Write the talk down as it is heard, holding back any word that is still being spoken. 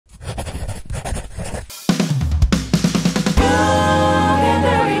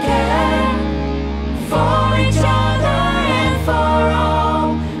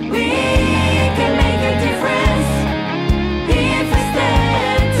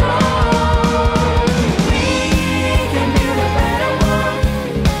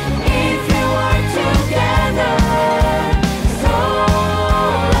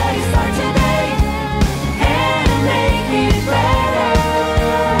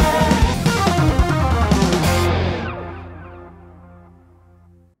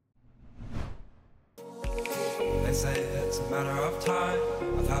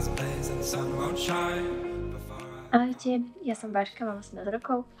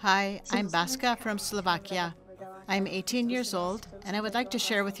Hi, I'm Baska from Slovakia. I'm 18 years old, and I would like to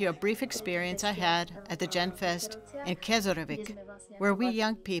share with you a brief experience I had at the Genfest in Kezorovik, where we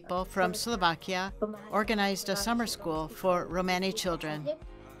young people from Slovakia organized a summer school for Romani children.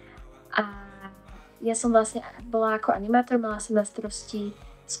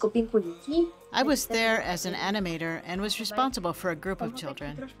 I was there as an animator and was responsible for a group of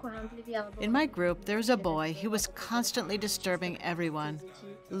children. In my group, there was a boy who was constantly disturbing everyone,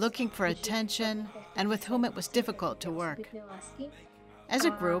 looking for attention, and with whom it was difficult to work. As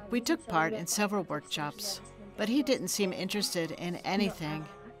a group, we took part in several workshops, but he didn't seem interested in anything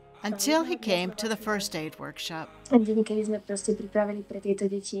until he came to the first aid workshop.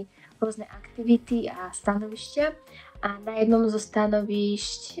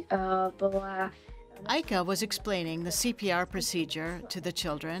 Aika was explaining the CPR procedure to the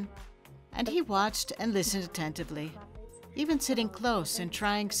children, and he watched and listened attentively, even sitting close and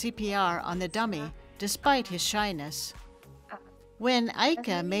trying CPR on the dummy despite his shyness. When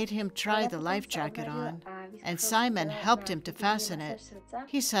Aika made him try the life jacket on, and Simon helped him to fasten it,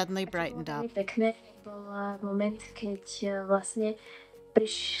 he suddenly brightened up.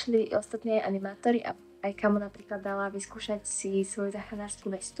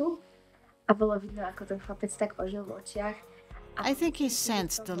 I think he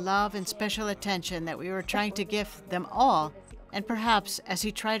sensed the love and special attention that we were trying to give them all, and perhaps as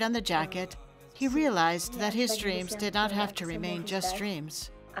he tried on the jacket, he realized that his dreams did not have to remain just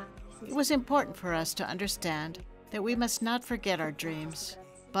dreams. It was important for us to understand that we must not forget our dreams,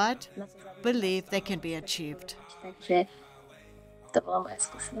 but believe they can be achieved.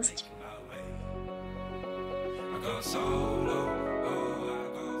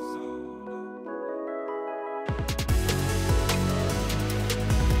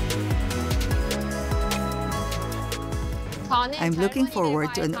 I'm looking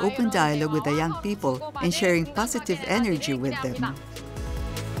forward to an open dialogue with the young people and sharing positive energy with them.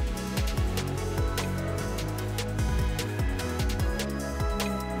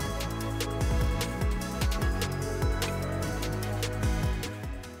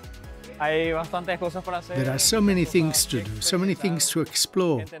 There are so many things to do, so many things to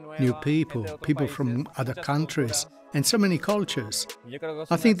explore, new people, people from other countries, and so many cultures.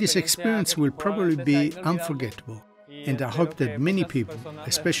 I think this experience will probably be unforgettable, and I hope that many people,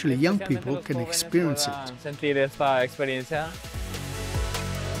 especially young people, can experience it.